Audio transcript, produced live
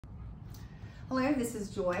Hello, this is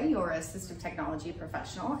Joy, your assistive technology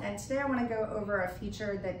professional, and today I want to go over a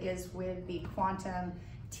feature that is with the Quantum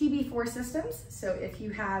TB4 systems. So if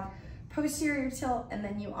you have posterior tilt and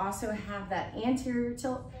then you also have that anterior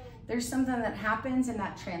tilt, there's something that happens in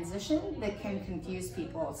that transition that can confuse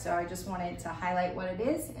people. So I just wanted to highlight what it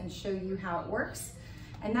is and show you how it works.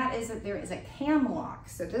 And that is that there is a cam lock.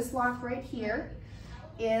 So this lock right here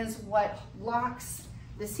is what locks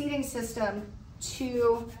the seating system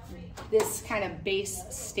to this kind of base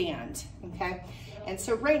stand, okay? And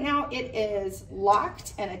so right now it is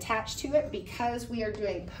locked and attached to it because we are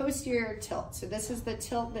doing posterior tilt. So this is the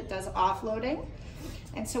tilt that does offloading.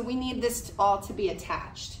 And so we need this all to be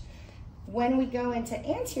attached. When we go into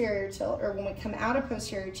anterior tilt, or when we come out of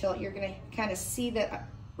posterior tilt, you're gonna kind of see that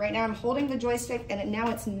right now I'm holding the joystick and now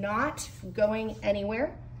it's not going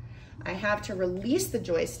anywhere. I have to release the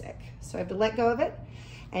joystick. So I have to let go of it.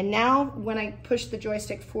 And now when I push the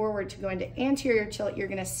joystick forward to go into anterior tilt, you're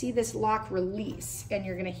gonna see this lock release and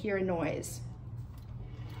you're gonna hear a noise.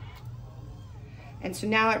 And so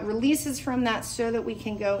now it releases from that so that we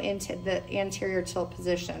can go into the anterior tilt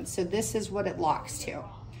position. So this is what it locks to.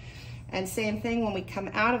 And same thing when we come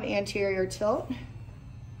out of anterior tilt.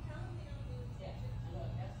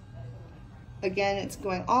 Again, it's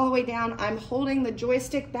going all the way down. I'm holding the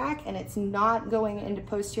joystick back and it's not going into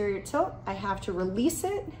posterior tilt. I have to release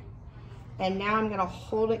it. And now I'm gonna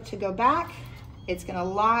hold it to go back. It's gonna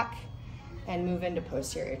lock and move into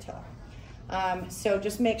posterior tilt. So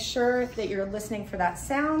just make sure that you're listening for that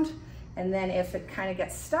sound. And then if it kind of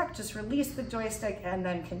gets stuck, just release the joystick and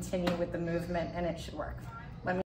then continue with the movement and it should work.